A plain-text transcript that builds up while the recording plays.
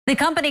The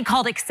company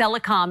called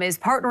Excelicom is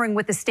partnering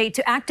with the state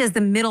to act as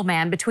the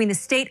middleman between the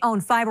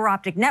state-owned fiber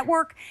optic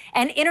network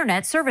and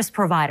internet service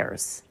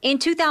providers. In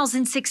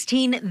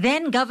 2016,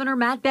 then Governor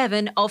Matt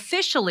Bevin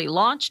officially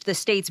launched the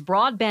state's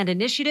broadband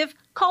initiative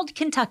called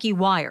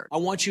KentuckyWired. I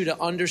want you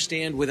to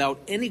understand without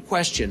any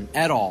question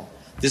at all,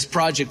 this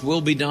project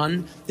will be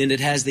done, and it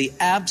has the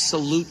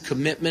absolute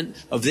commitment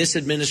of this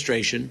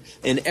administration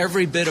and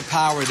every bit of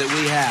power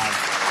that we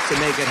have to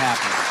make it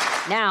happen.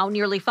 Now,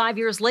 nearly 5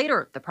 years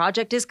later, the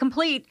project is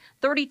complete.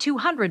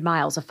 3,200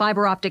 miles of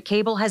fiber optic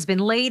cable has been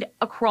laid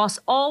across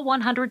all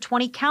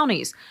 120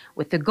 counties,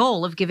 with the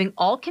goal of giving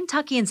all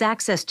Kentuckians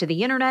access to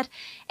the internet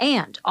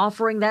and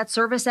offering that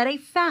service at a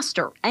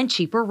faster and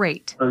cheaper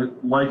rate.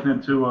 Liken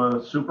it to a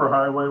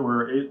superhighway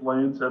where 8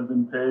 lanes have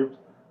been paved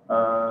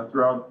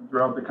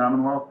throughout the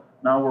Commonwealth.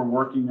 Now we're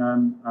working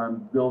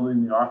on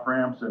building the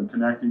off-ramps and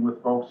connecting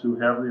with folks who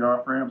have the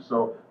off-ramps.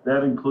 So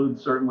that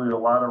includes certainly a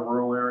lot of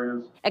rural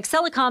areas.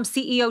 Excelicom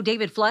CEO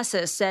David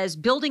Flessis says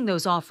building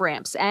those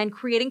off-ramps and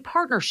creating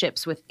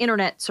partnerships with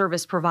internet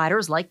service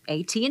providers like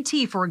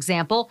AT&T, for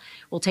example,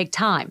 will take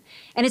time.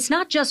 And it's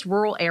not just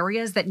rural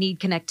areas that need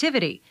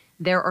connectivity.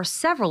 There are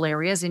several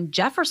areas in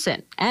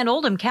Jefferson and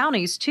Oldham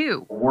counties,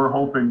 too. We're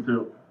hoping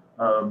to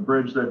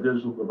bridge that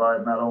digital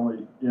divide not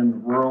only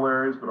in rural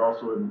areas, but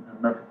also in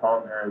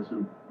metropolitan areas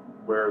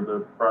where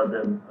the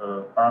broadband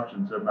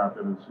options have not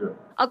been as good.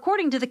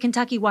 According to the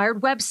KentuckyWired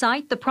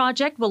website, the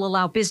project will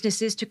allow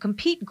businesses to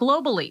compete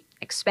globally,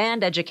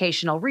 expand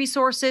educational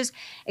resources,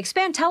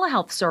 expand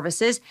telehealth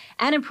services,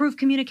 and improve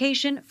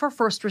communication for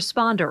first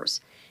responders.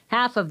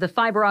 Half of the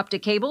fiber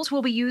optic cables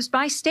will be used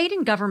by state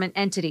and government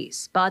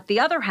entities, but the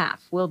other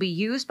half will be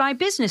used by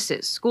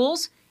businesses,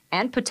 schools,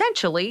 and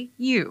potentially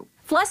you.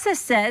 Flessis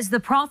says the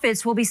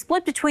profits will be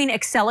split between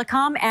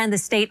Excelicom and the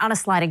state on a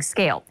sliding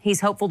scale. He's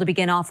hopeful to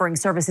begin offering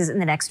services in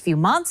the next few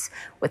months,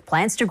 with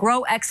plans to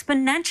grow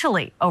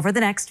exponentially over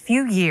the next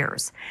few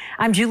years.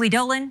 I'm Julie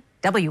Dolan,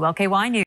 WLKY News.